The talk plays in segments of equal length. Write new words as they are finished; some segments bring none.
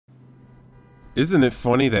Isn't it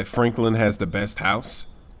funny that Franklin has the best house?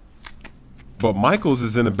 But Michael's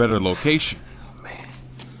is in a better location. Oh, man.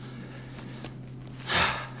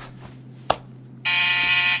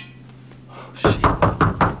 Oh, shit.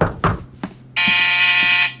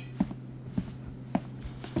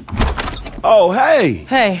 Oh, hey.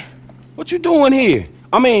 Hey. What you doing here?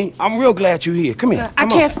 I mean, I'm real glad you're here. Come here. I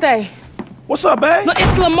can't stay. What's up, babe? No,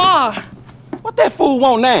 it's Lamar. What that fool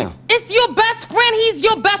want now? It's your best friend. He's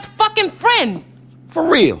your best fucking friend. For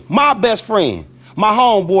real. My best friend. My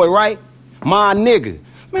homeboy, right? My nigga.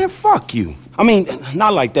 Man, fuck you. I mean,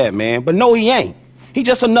 not like that, man. But no, he ain't. He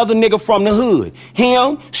just another nigga from the hood.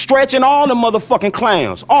 Him, stretching all the motherfucking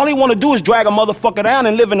clowns. All he wanna do is drag a motherfucker down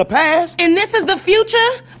and live in the past. And this is the future?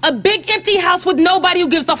 A big empty house with nobody who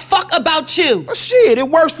gives a fuck about you. Well, shit, it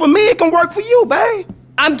works for me. It can work for you, babe.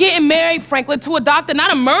 I'm getting married, Franklin, to a doctor,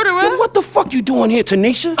 not a murderer. Then what the fuck you doing here,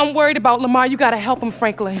 Tanisha? I'm worried about Lamar. You gotta help him,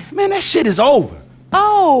 Franklin. Man, that shit is over.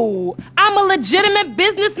 Oh, I'm a legitimate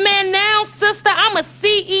businessman now, sister. I'm a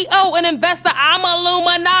CEO, an investor. I'm a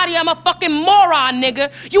Illuminati. I'm a fucking moron,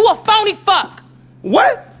 nigga. You a phony fuck.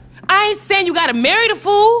 What? I ain't saying you gotta marry the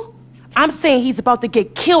fool. I'm saying he's about to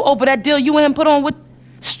get killed over that deal you and him put on with...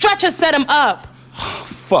 Stretcher set him up.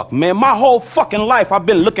 Fuck, man. My whole fucking life I've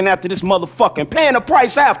been looking after this motherfucker, paying the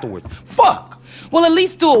price afterwards. Fuck. Well, at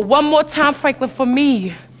least do it one more time, Franklin, for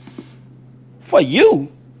me. For you?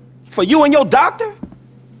 For you and your doctor?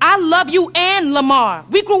 I love you and Lamar.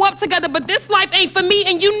 We grew up together, but this life ain't for me,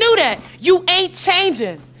 and you knew that. You ain't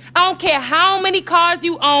changing. I don't care how many cars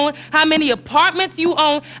you own, how many apartments you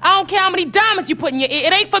own. I don't care how many diamonds you put in your ear.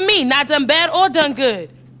 It ain't for me, not done bad or done good.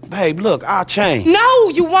 Babe, look, I'll change. No,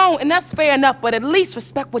 you won't, and that's fair enough, but at least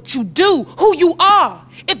respect what you do, who you are.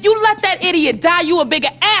 If you let that idiot die, you a bigger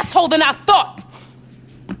asshole than I thought.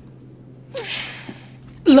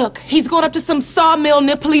 Look, he's going up to some sawmill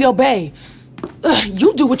near Paleto Bay.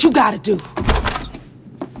 You do what you gotta do.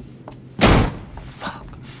 Fuck.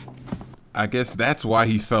 I guess that's why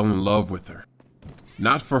he fell in love with her.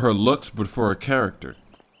 Not for her looks, but for her character.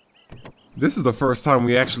 This is the first time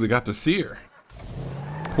we actually got to see her.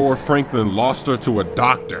 Poor Franklin lost her to a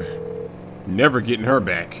doctor. Never getting her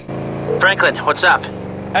back. Franklin, what's up?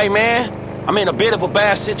 Hey, man, I'm in a bit of a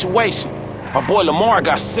bad situation. My boy Lamar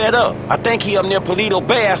got set up. I think he up near Paleto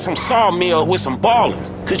Bay at some sawmill with some ballers.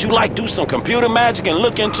 Could you, do some computer magic and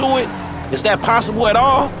look into it? Is that possible at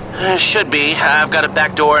all? Should be. I've got a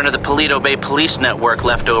back door into the Paleto Bay police network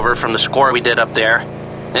left over from the score we did up there.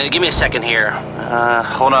 Give me a second here.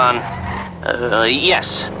 Hold on.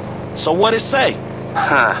 Yes. So what'd it say?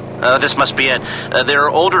 This must be it. There are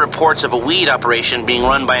older reports of a weed operation being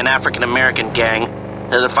run by an African-American gang.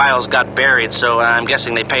 The files got buried, so I'm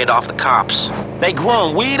guessing they paid off the cops. They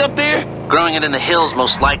growing weed up there? Growing it in the hills,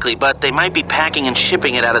 most likely, but they might be packing and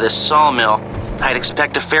shipping it out of this sawmill. I'd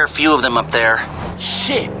expect a fair few of them up there.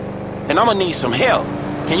 Shit. And I'm gonna need some help.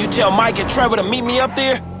 Can you tell Mike and Trevor to meet me up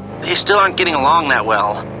there? They still aren't getting along that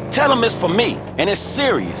well. Tell them it's for me, and it's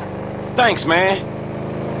serious. Thanks, man.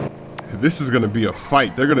 This is gonna be a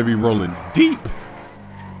fight. They're gonna be rolling deep.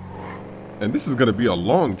 And this is gonna be a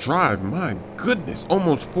long drive. My goodness,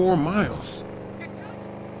 almost 4 miles.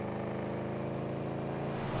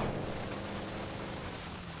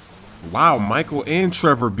 Wow, Michael and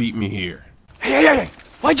Trevor beat me here. Hey,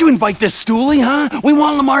 why'd you invite this stoolie, huh? We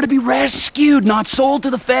want Lamar to be rescued, not sold to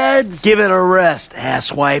the feds. Give it a rest,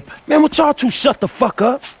 asswipe. Man, would y'all two shut the fuck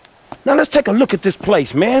up? Now let's take a look at this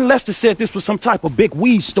place, man. Lester said this was some type of big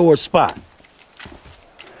weed store spot.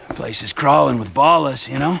 Place is crawling with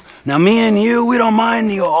ballers, you know? Now me and you, we don't mind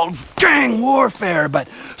the old gang warfare, but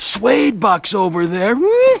Suede Buck's over there.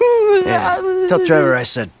 Yeah, tell Trevor I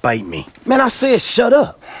said bite me. Man, I said shut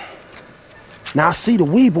up. Now I see the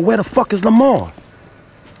weed, but where the fuck is Lamar?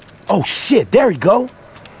 Oh shit, there he go.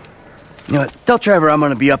 You know what? Tell Trevor I'm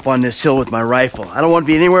gonna be up on this hill with my rifle. I don't want to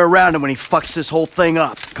be anywhere around him when he fucks this whole thing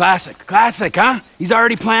up. Classic, huh? He's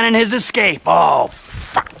already planning his escape. Oh,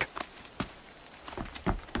 fuck.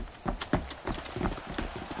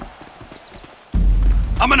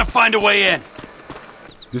 I'm gonna find a way in.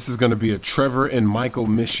 This is gonna be a Trevor and Michael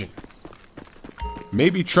mission.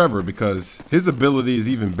 Maybe Trevor, because his ability is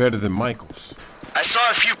even better than Michael's. I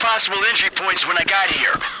saw a few possible entry points when I got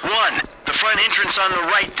here. 1, the front entrance on the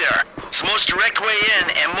right there. It's the most direct way in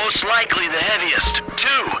and most likely the heaviest. 2,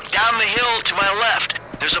 down the hill to my left.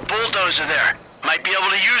 There's a bulldozer there. Might be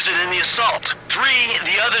able to use it in the assault. 3,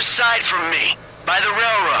 the other side from me, by the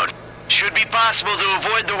railroad. Should be possible to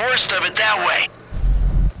avoid the worst of it that way.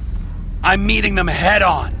 I'm meeting them head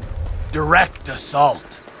on. Direct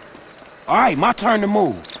assault. All right, my turn to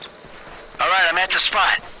move. All right, I'm at the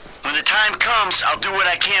spot. When the time comes, I'll do what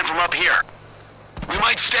I can from up here. We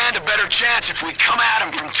might stand a better chance if we come at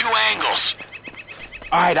him from 2 angles.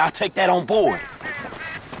 All right, I'll take that on board.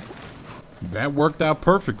 That worked out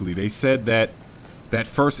perfectly. They said that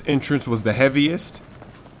first entrance was the heaviest.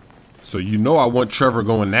 So you know I want Trevor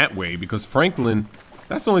going that way because Franklin,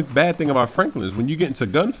 that's the only bad thing about Franklin is when you get into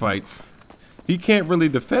gunfights, he can't really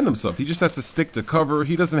defend himself. He just has to stick to cover.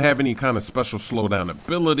 He doesn't have any kind of special slowdown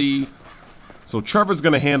ability. So Trevor's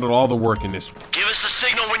going to handle all the work in this. Give us the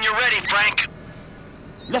signal when you're ready, Frank.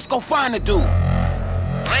 Let's go find the dude.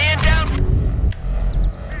 Laying down.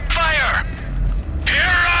 Fire! Here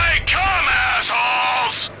I come,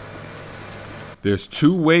 assholes! There's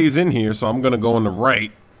 2 ways in here, so I'm going to go on the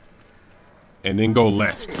right and then go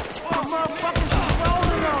left.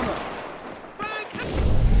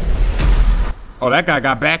 Oh, that guy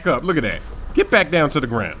got back up. Look at that. Get back down to the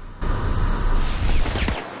ground.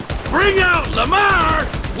 Bring out Lamar!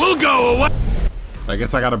 We'll go away! I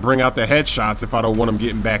guess I got to bring out the headshots if I don't want him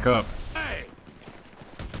getting back up.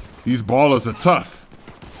 These ballers are tough.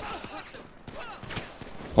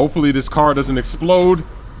 Hopefully this car doesn't explode.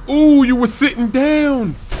 Ooh, you were sitting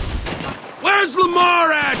down. Where's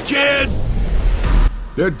Lamar at, kids?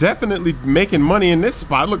 They're definitely making money in this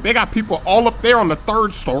spot. Look, they got people all up there on the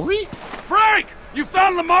 3rd story. Frank! You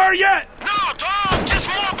found Lamar yet? No, dog, just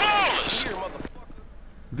more ballers!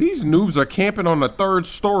 These noobs are camping on the 3rd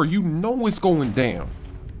story. You know it's going down.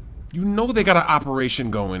 You know they got an operation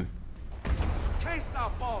going. Can't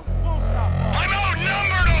stop balling. Won't stop balling. I'm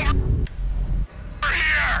outnumbered over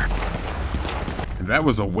here! And that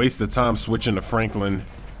was a waste of time switching to Franklin.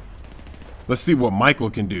 Let's see what Michael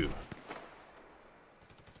can do.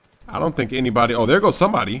 I don't think anybody... Oh, there goes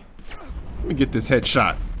somebody. Let me get this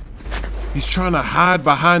headshot. He's trying to hide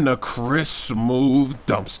behind the Smoove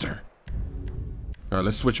dumpster. All right,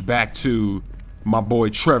 let's switch back to my boy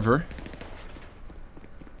Trevor.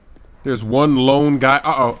 There's one lone guy.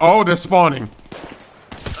 Uh-oh. Oh, they're spawning.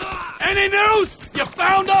 Any news? You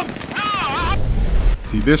found him?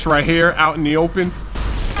 See this right here out in the open?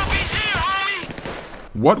 He's here, homie!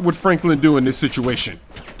 What would Franklin do in this situation?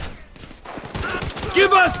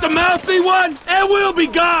 Give us the mouthy one, and we'll be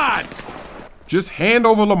gone! Just hand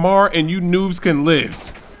over Lamar and you noobs can live.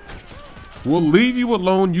 We'll leave you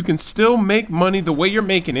alone. You can still make money the way you're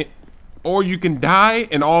making it, or you can die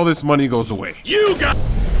and all this money goes away. You got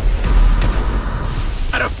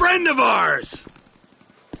a friend of ours!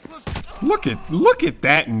 Look at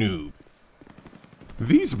that noob.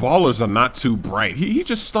 These ballers are not too bright. He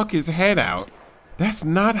just stuck his head out. That's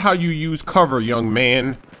not how you use cover, young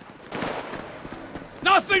man.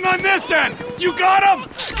 Nothing on this end! You got him?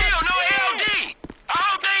 Skill, no ALD!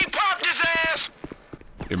 All day popped his ass!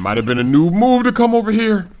 It might have been a noob move to come over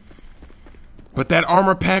here, but that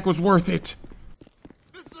armor pack was worth it.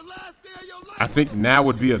 I think now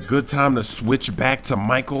would be a good time to switch back to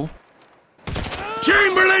Michael.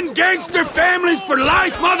 Chamberlain gangster families for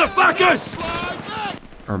life, motherfuckers!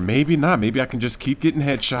 Or maybe not. Maybe I can just keep getting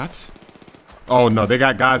headshots. Oh no, they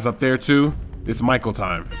got guys up there too. It's Michael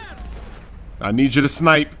time. I need you to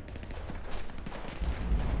snipe.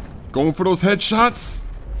 Going for those headshots.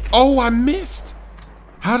 Oh, I missed.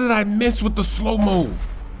 How did I miss with the slow-mo?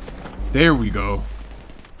 There we go.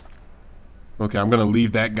 Okay, I'm gonna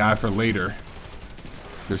leave that guy for later.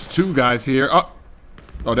 There's 2 guys here.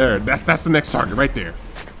 Oh, there. That's the next target right there.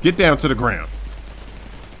 Get down to the ground.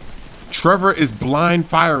 Trevor is blind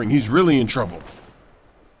firing. He's really in trouble.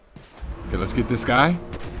 Okay, let's get this guy.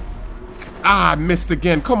 Ah, I missed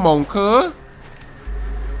again. Come on, cuh.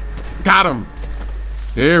 Got him.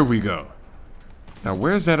 There we go. Now,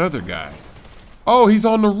 where's that other guy? Oh, he's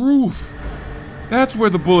on the roof. That's where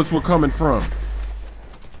the bullets were coming from.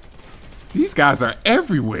 These guys are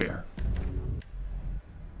everywhere.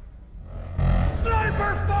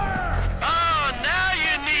 Sniper fire! Oh, now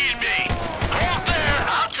you need me! Hold there,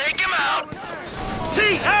 I'll take him out!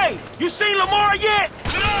 T, hey! You seen Lamar yet?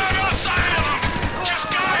 No, no sign of him! Just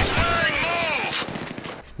guys wearing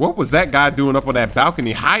Move! What was that guy doing up on that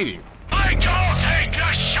balcony hiding? Michael, take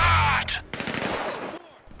the shot!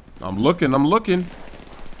 I'm looking.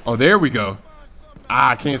 Oh, there we go.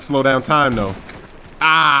 Ah, I can't slow down time though.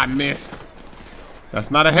 Ah, I missed.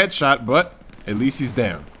 That's not a headshot, but at least he's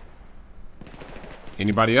down.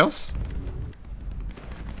 Anybody else?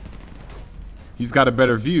 He's got a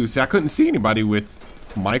better view. See, I couldn't see anybody with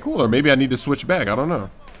Michael, or maybe I need to switch back. I don't know.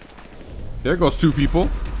 There goes 2 people.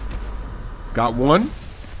 Got 1.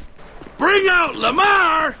 Bring out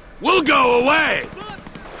Lamar! We'll go away!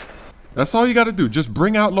 That's all you gotta do. Just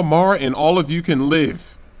bring out Lamar and all of you can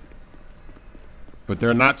live. But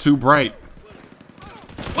they're not too bright.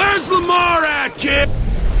 Where's Lamar at, kids?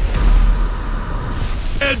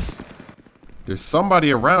 There's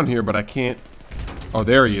somebody around here, but I can't. Oh,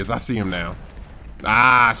 there he is. I see him now.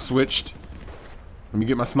 Ah, switched. Let me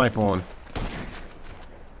get my sniper on.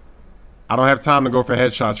 I don't have time to go for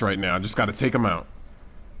headshots right now. I just got to take him out.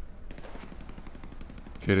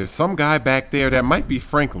 Okay, there's some guy back there that might be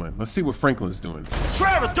Franklin. Let's see what Franklin's doing.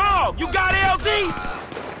 Trevor, dog, you got LD?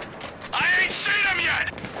 I ain't seen him yet.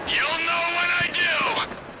 You'll know when I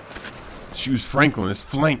do. Choose Franklin. It's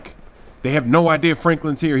flank. They have no idea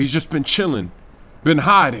Franklin's here. He's just been chilling. Been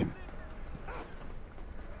hiding.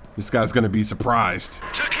 This guy's gonna be surprised.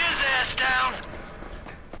 Took his ass down.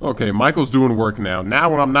 Okay, Michael's doing work now.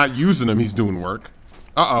 Now when I'm not using him, he's doing work.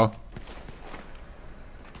 Uh-oh.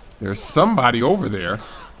 There's somebody over there.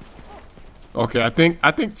 Okay, I think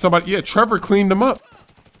somebody, yeah, Trevor cleaned him up.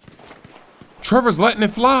 Trevor's letting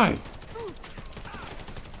it fly.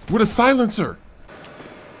 With a silencer.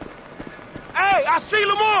 Hey, I see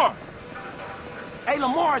Lamar. Hey,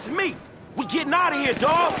 Lamar, it's me. We getting out of here,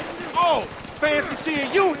 dog. Oh, fancy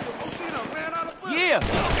seeing you. Yeah,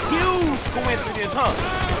 huge coincidence, huh?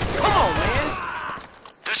 Come on, man.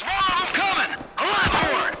 There's more of them coming. A lot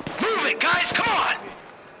more. Move it, guys. Come on.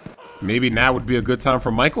 Maybe now would be a good time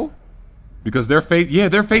for Michael? Because they're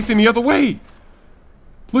facing the other way.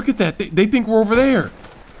 Look at that. They think we're over there.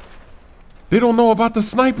 They don't know about the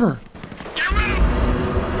sniper. Get rid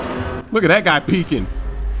of. Look at that guy peeking.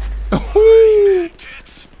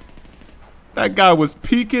 That guy was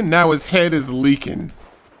peeking, now his head is leaking.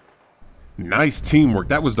 Nice teamwork.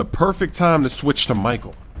 That was the perfect time to switch to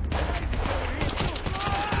Michael.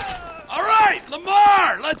 All right,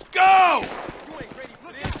 Lamar, let's go!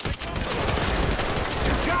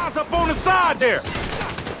 Guys up on the side there.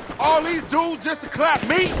 All these dudes just to clap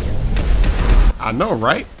me? I know,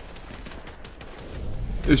 right?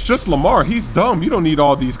 It's just Lamar. He's dumb. You don't need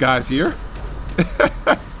all these guys here.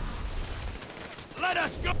 Let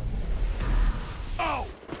us go! Oh.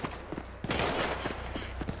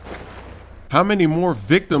 How many more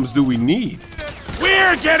victims do we need?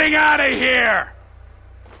 We're getting out of here!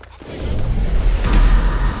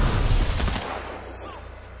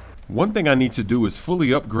 One thing I need to do is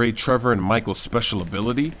fully upgrade Trevor and Michael's special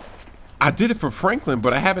ability. I did it for Franklin,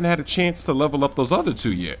 but I haven't had a chance to level up those other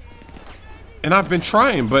two yet. And I've been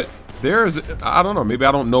trying, but I don't know, maybe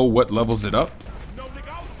I don't know what levels it up.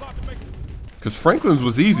 Because Franklin's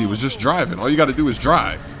was easy, it was just driving. All you gotta do is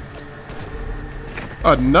drive.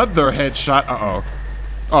 Another headshot, uh-oh.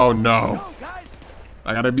 Oh no.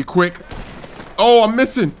 I gotta be quick. Oh, I'm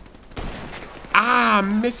missing. Ah,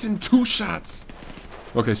 I'm missing 2 shots.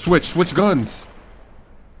 Okay, switch guns.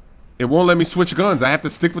 It won't let me switch guns. I have to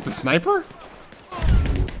stick with the sniper?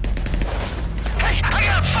 Hey, I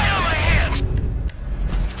got a fight on my hands.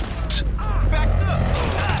 Back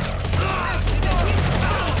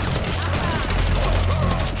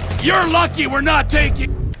up. You're lucky we're not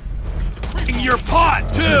taking your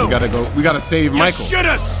pot, too! We gotta save Michael. You should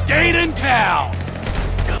have stayed in town!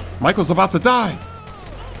 Michael's about to die.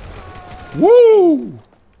 Woo!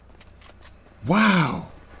 Wow.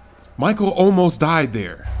 Michael almost died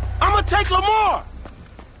there. I'm gonna take Lamar!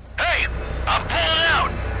 Hey, I'm pulling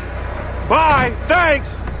out. Bye,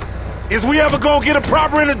 thanks. Is we ever gonna get a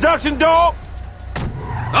proper introduction, dog?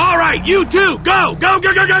 All right, you too! Go! Go,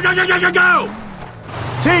 go, go, go, go, go, go, go, go!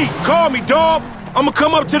 T, call me, dog. I'm gonna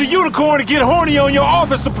come up to the Unicorn to get horny on your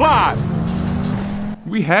office supplies.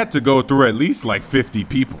 We had to go through at least like 50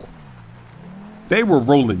 people. They were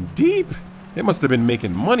rolling deep. They must have been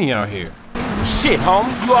making money out here. Shit,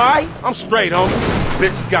 homie, you alright? I'm straight, homie.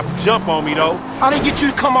 Bitches got the jump on me, though. How'd they get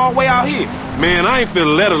you to come all the way out here? Man, I ain't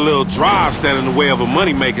finna let a little drive stand in the way of a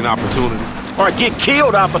money-making opportunity. Or a get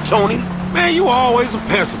killed opportunity? Man, you always a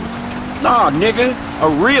pessimist. Nah, nigga, a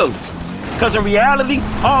realist. Cause in reality,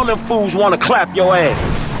 all them fools wanna clap your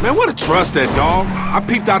ass. Man, what a trust that, dog. I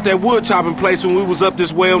peeped out that wood chopping place when we was up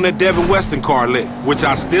this way on that Devin Weston car lit, which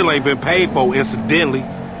I still ain't been paid for, incidentally.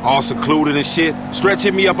 All secluded and shit. Stretch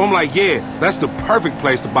hit me up, I'm like, yeah, that's the perfect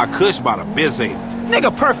place to buy kush by the biz end.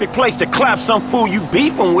 Nigga, perfect place to clap some fool you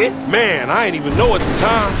beefing with. Man, I ain't even know at the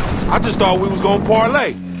time. I just thought we was gonna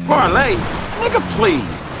parlay. Parlay? Nigga, please.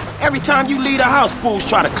 Every time you leave the house, fools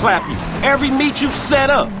try to clap you. Every meet you set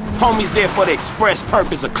up, homies there for the express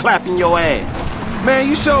purpose of clapping your ass. Man,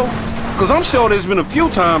 you sure? Cause I'm sure there's been a few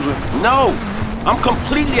times when... No, I'm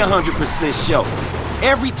completely 100% sure.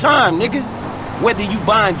 Every time, nigga. Whether you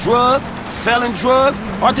buying drugs, selling drugs,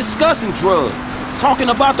 or discussing drugs. Talking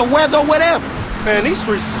about the weather or whatever. Man, these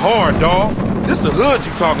streets is hard, dawg. This the hood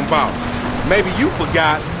you talking about. Maybe you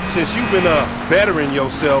forgot, since you've been bettering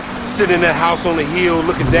yourself, sitting in that house on the hill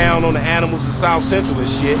looking down on the animals in South Central and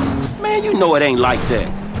shit. Man, you know it ain't like that.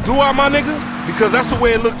 Do I, my nigga? Because that's the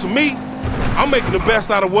way it looked to me. I'm making the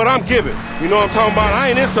best out of what I'm given. You know what I'm talking about? I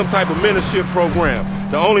ain't in some type of mentorship program.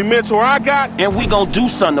 The only mentor I got... And we gonna do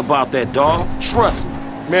something about that, dawg. Trust me.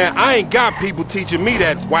 Man, I ain't got people teaching me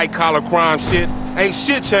that white-collar crime shit. Ain't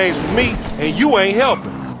shit changed for me, and you ain't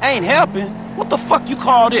helping. Ain't helping? What the fuck you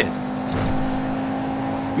call this?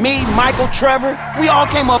 Me, Michael, Trevor, we all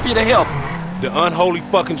came up here to help. The unholy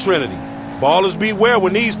fucking trinity. Ballers beware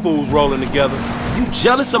when these fools rolling together. You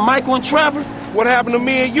jealous of Michael and Trevor? What happened to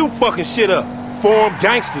me and you fucking shit up? Form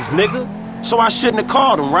gangsters, nigga. So I shouldn't have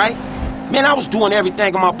called them, right? Man, I was doing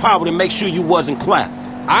everything in my power to make sure you wasn't clapped.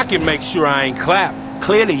 I can make sure I ain't clapped.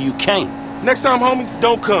 Clearly you can't. Next time, homie,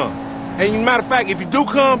 don't come. And matter of fact, if you do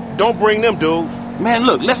come, don't bring them dudes. Man,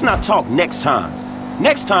 look, let's not talk next time.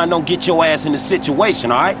 Next time, don't get your ass in the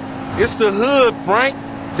situation, all right? It's the hood, Frank.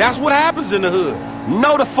 That's what happens in the hood.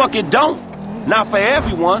 No, the fuck it don't. Not for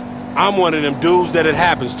everyone. I'm one of them dudes that it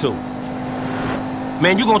happens to.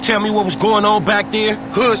 Man, you gonna tell me what was going on back there?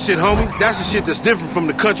 Hood shit, homie. That's the shit that's different from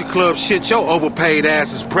the country club shit your overpaid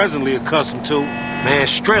ass is presently accustomed to. Man,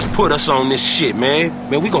 Stress put us on this shit, man.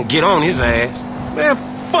 Man, we gonna get on his ass. Man,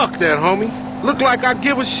 fuck that, homie. Look like I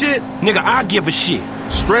give a shit? Nigga, I give a shit.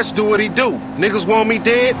 Stress do what he do. Niggas want me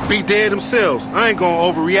dead, be dead themselves. I ain't gonna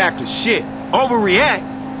overreact to shit.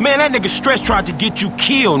 Overreact? Man, that nigga Stress tried to get you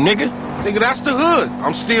killed, nigga. Nigga, that's the hood.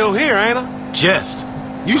 I'm still here, ain't I? Just.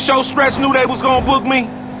 You sure Stress knew they was gonna book me?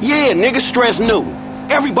 Yeah, nigga, Stress knew.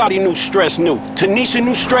 Everybody knew Stress knew. Tanisha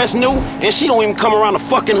knew Stress knew, and she don't even come around the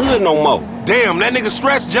fucking hood no more. Damn, that nigga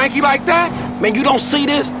Stress janky like that? Man, you don't see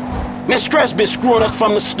this? Man, Stress been screwing us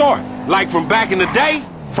from the start. Like from back in the day?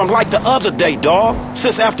 From like the other day, dawg.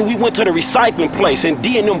 Since after we went to the recycling place and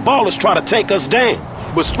D and them ballers tried to take us down.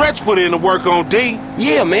 But Stretch put in the work on D.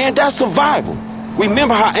 Yeah, man, that's survival.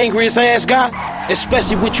 Remember how angry his ass got?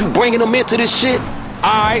 Especially with you bringing him into this shit?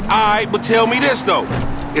 Alright, but tell me this, though.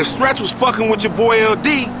 If Stretch was fucking with your boy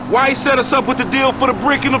LD, why he set us up with the deal for the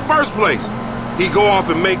brick in the first place? He go off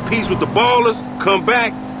and make peace with the ballers, come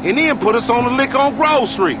back, and then put us on the lick on Grove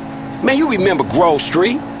Street. Man, you remember Grove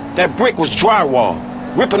Street? That brick was drywall.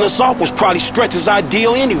 Ripping us off was probably Stretch's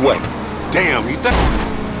ideal anyway. Damn, you think?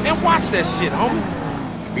 Man, watch that shit, homie.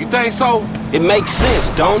 You think so? It makes sense,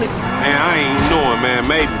 don't it? Man, I ain't even knowing, man,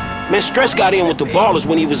 maybe. Man, Stretch got in with the ballers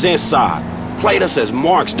when he was inside. Played us as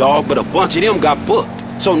marks, dog, but a bunch of them got booked.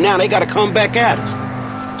 So now they gotta come back at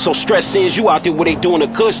us. So Stretch sends you out there where they doing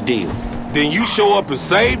a cush deal. Then you show up and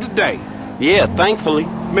save the day. Yeah, thankfully.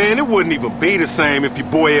 Man, it wouldn't even be the same if your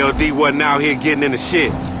boy LD wasn't out here getting in the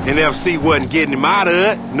shit. And FC wasn't getting him out of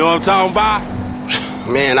it. Know what I'm talking about?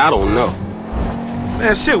 Man, I don't know.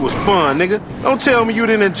 Man, shit was fun, nigga. Don't tell me you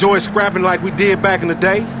didn't enjoy scrapping like we did back in the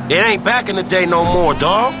day. It ain't back in the day no more,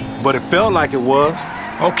 dawg. But it felt like it was.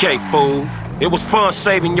 Okay, fool. It was fun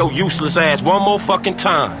saving your useless ass one more fucking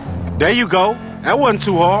time. There you go. That wasn't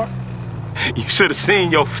too hard. You should have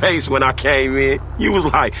seen your face when I came in. You was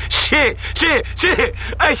like, shit.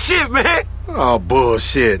 Hey, shit, man. Oh,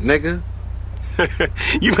 bullshit, nigga.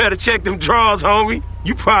 You better check them drawers, homie.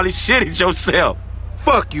 You probably shitted yourself.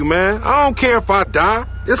 Fuck you, man. I don't care if I die.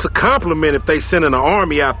 It's a compliment if they send an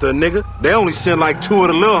army after a nigga. They only send like 2 of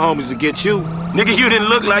the little homies to get you. Nigga, you didn't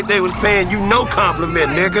look like they was paying you no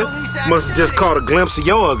compliment, nigga. Must have just caught a glimpse of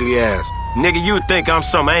your ugly ass. Nigga, you think I'm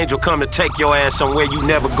some angel come to take your ass somewhere you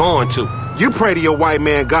never going to. You pray to your white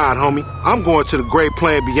man God, homie. I'm going to the great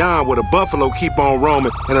plain beyond where the buffalo keep on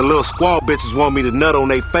roaming and the little squaw bitches want me to nut on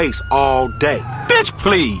their face all day. Bitch,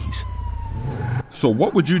 please. So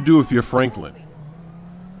what would you do if you're Franklin?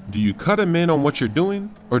 Do you cut him in on what you're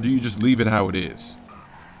doing, or do you just leave it how it is?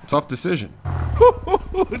 Tough decision.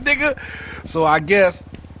 Nigga, so I guess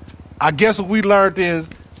what we learned is,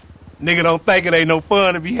 nigga don't think it ain't no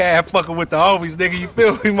fun to be half fucking with the homies, nigga. You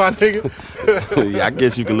feel me, my nigga? Yeah, I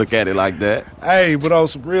guess you can look at it like that. Hey, but on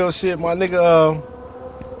some real shit, my nigga,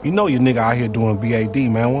 you know your nigga out here doing BAD,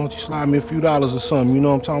 man. Why don't you slide me a few dollars or something? You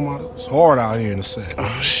know what I'm talking about? It's hard out here in the set.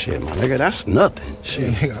 Oh, shit, my nigga, that's nothing. Shit.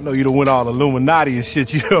 Yeah, nigga, I know you done went all Illuminati and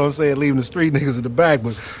shit, you know what I'm saying? Leaving the street niggas in the back,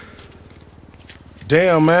 but...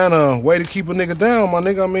 Damn, man, way to keep a nigga down, my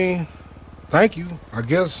nigga. I mean, thank you. I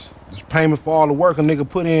guess it's payment for all the work a nigga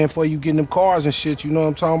put in for you getting them cars and shit, you know what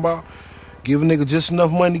I'm talking about? Give a nigga just enough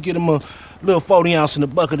money to get him a little 40 ounce in the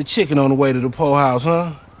bucket of chicken on the way to the poorhouse,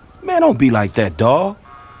 huh? Man, don't be like that, dawg.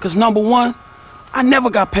 Cause number one, I never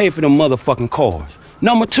got paid for them motherfucking cars.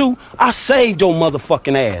 Number two, I saved your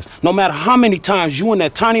motherfucking ass. No matter how many times you and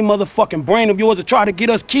that tiny motherfucking brain of yours have tried to get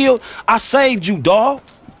us killed, I saved you, dawg.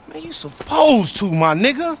 Man, you supposed to, my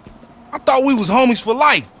nigga. I thought we was homies for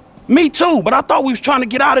life. Me too, but I thought we was trying to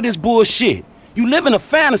get out of this bullshit. You live in a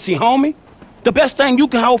fantasy, homie. The best thing you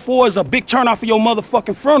can hope for is a big turnout for your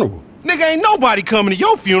motherfucking funeral. Nigga, ain't nobody coming to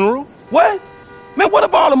your funeral. What? Man, what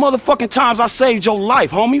about all the motherfucking times I saved your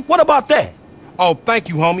life, homie? What about that? Oh, thank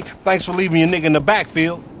you, homie. Thanks for leaving your nigga in the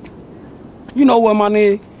backfield. You know what, my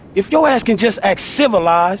nigga? If your ass can just act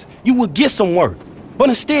civilized, you would get some work. But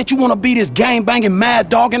instead, you want to be this gang-banging,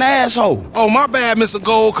 mad-dogging asshole. Oh, my bad, Mr.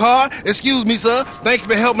 Gold Card. Excuse me, sir. Thank you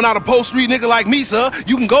for helping out a post-street nigga like me, sir.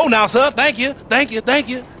 You can go now, sir. Thank you. Thank you. Thank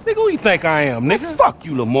you. Nigga, who you think I am, nigga? Fuck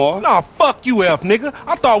you, Lamar. Nah, fuck you, F, nigga.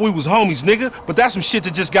 I thought we was homies, nigga. But that's some shit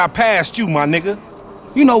that just got past you, my nigga.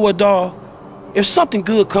 You know what, dawg? If something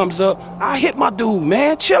good comes up, I hit my dude,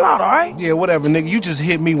 man. Chill out, all right? Yeah, whatever, nigga. You just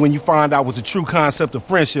hit me when you find out what the true concept of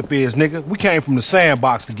friendship is, nigga. We came from the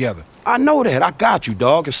sandbox together. I know that. I got you,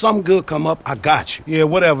 dog. If something good come up, I got you. Yeah,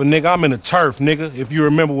 whatever, nigga. I'm in the turf, nigga, if you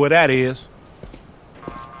remember where that is.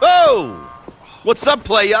 Oh! What's up,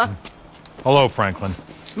 playa? Hello, Franklin.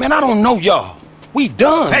 Man, I don't know y'all. We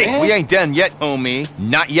done, Hey, man. we ain't done yet, homie.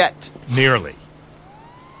 Not yet. Nearly.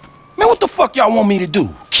 Man, what the fuck y'all want me to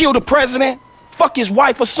do? Kill the president? Fuck his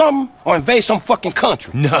wife or something? Or invade some fucking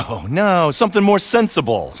country? No, something more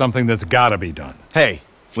sensible. Something that's gotta be done. Hey,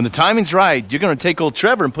 when the timing's right, you're gonna take old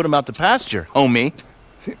Trevor and put him out to pasture, homie.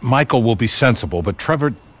 See, Michael will be sensible, but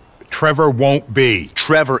Trevor won't be.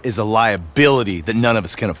 Trevor is a liability that none of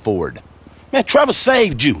us can afford. Man, Trevor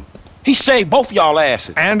saved you. He saved both y'all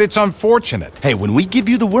asses. And it's unfortunate. Hey, when we give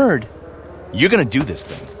you the word, you're gonna do this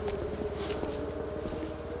thing.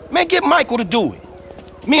 Man, get Michael to do it.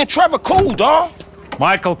 Me and Trevor cool, dawg.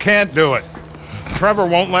 Michael can't do it. Trevor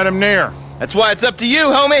won't let him near. That's why it's up to you,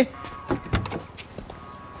 homie.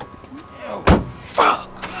 Fuck.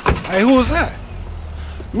 Hey, who is that?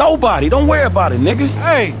 Nobody. Don't worry about it, nigga.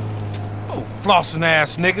 Hey. Oh, flossing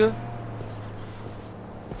ass nigga.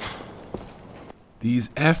 These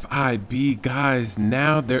FIB guys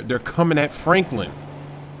now, they're coming at Franklin.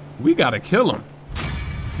 We gotta kill him.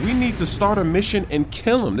 We need to start a mission and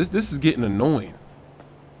kill him. This is getting annoying.